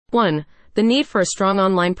1. The need for a strong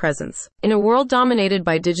online presence. In a world dominated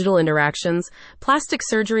by digital interactions, plastic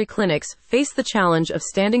surgery clinics face the challenge of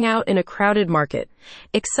standing out in a crowded market.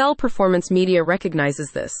 Excel Performance Media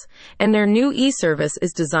recognizes this, and their new e-service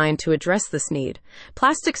is designed to address this need.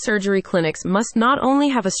 Plastic surgery clinics must not only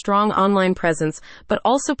have a strong online presence, but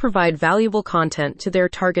also provide valuable content to their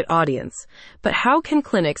target audience. But how can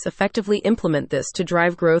clinics effectively implement this to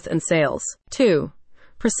drive growth and sales? 2.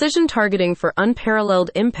 Precision targeting for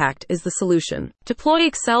unparalleled impact is the solution. Deploy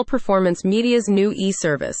Excel Performance Media's new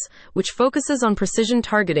e-service, which focuses on precision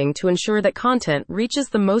targeting to ensure that content reaches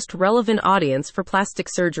the most relevant audience for plastic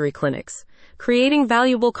surgery clinics. Creating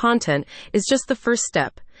valuable content is just the first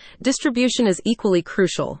step. Distribution is equally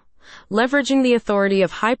crucial. Leveraging the authority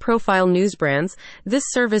of high-profile news brands, this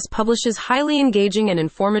service publishes highly engaging and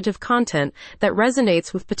informative content that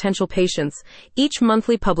resonates with potential patients. Each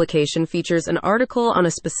monthly publication features an article on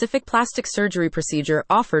a specific plastic surgery procedure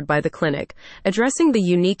offered by the clinic, addressing the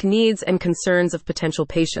unique needs and concerns of potential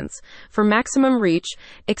patients. For maximum reach,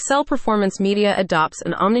 Excel Performance Media adopts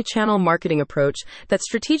an omnichannel marketing approach that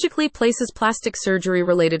strategically places plastic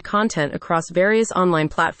surgery-related content across various online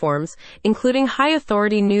platforms, including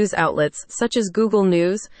high-authority news outlets such as Google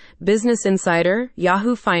News, Business Insider,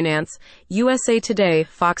 Yahoo Finance, USA Today,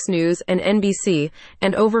 Fox News, and NBC,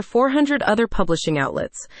 and over 400 other publishing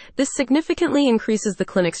outlets. This significantly increases the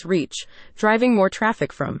clinic's reach, driving more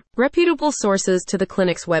traffic from reputable sources to the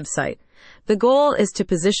clinic's website. The goal is to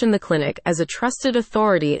position the clinic as a trusted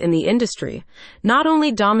authority in the industry, not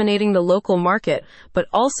only dominating the local market, but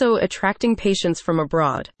also attracting patients from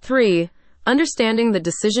abroad. 3. Understanding the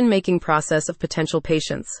decision-making process of potential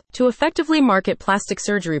patients. To effectively market plastic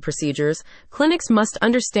surgery procedures, clinics must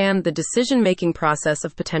understand the decision-making process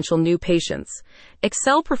of potential new patients.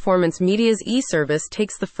 Excel Performance Media's e-service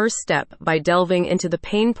takes the first step by delving into the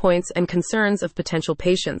pain points and concerns of potential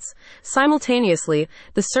patients. Simultaneously,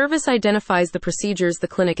 the service identifies the procedures the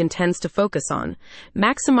clinic intends to focus on,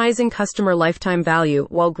 maximizing customer lifetime value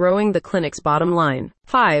while growing the clinic's bottom line.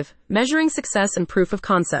 5. Measuring success and proof of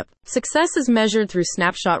concept. Success is measured through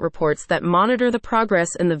snapshot reports that monitor the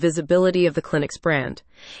progress and the visibility of the clinic's brand.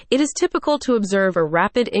 It is typical to observe a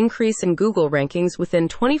rapid increase in Google rankings within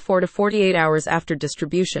 24 to 48 hours after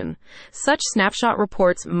distribution. Such snapshot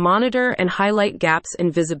reports monitor and highlight gaps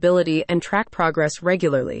in visibility and track progress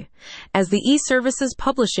regularly. As the e-services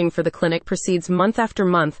publishing for the clinic proceeds month after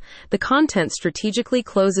month, the content strategically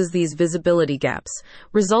closes these visibility gaps,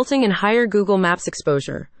 resulting in higher Google Maps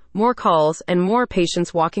exposure, more calls, and more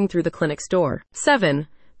patients walking through the clinic's door. 7.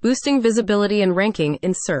 Boosting visibility and ranking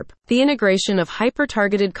in SERP. The integration of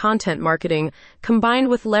hyper-targeted content marketing, combined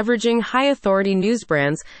with leveraging high-authority news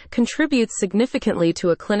brands, contributes significantly to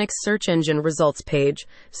a clinic's search engine results page,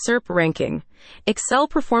 SERP ranking. Excel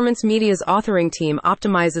Performance Media's authoring team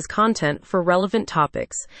optimizes content for relevant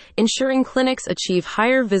topics, ensuring clinics achieve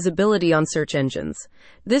higher visibility on search engines.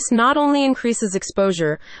 This not only increases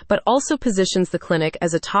exposure, but also positions the clinic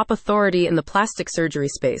as a top authority in the plastic surgery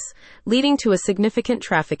space, leading to a significant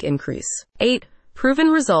traffic increase. 8. Proven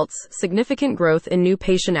results, significant growth in new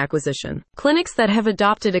patient acquisition. Clinics that have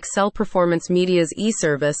adopted Excel Performance Media's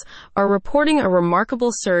e-service are reporting a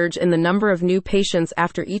remarkable surge in the number of new patients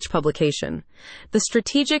after each publication. The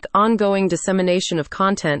strategic, ongoing dissemination of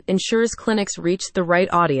content ensures clinics reach the right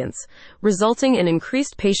audience, resulting in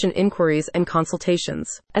increased patient inquiries and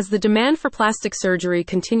consultations. As the demand for plastic surgery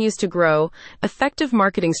continues to grow, effective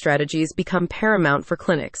marketing strategies become paramount for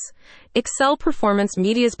clinics. Excel Performance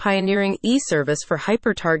Media's pioneering e-service for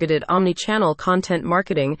hyper-targeted omnichannel content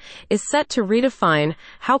marketing is set to redefine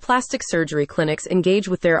how plastic surgery clinics engage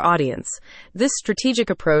with their audience. This strategic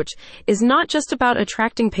approach is not just about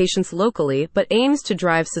attracting patients locally, but aims to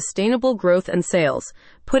drive sustainable growth and sales,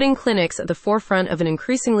 putting clinics at the forefront of an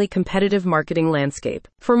increasingly competitive marketing landscape.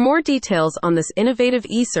 For more details on this innovative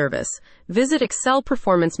e-service, visit Excel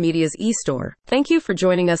Performance Media's e-store. Thank you for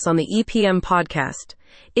joining us on the EPM podcast.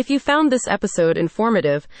 If you found this episode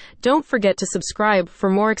informative, don't forget to subscribe for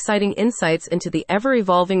more exciting insights into the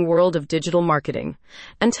ever-evolving world of digital marketing.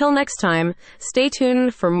 Until next time, stay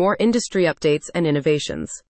tuned for more industry updates and innovations.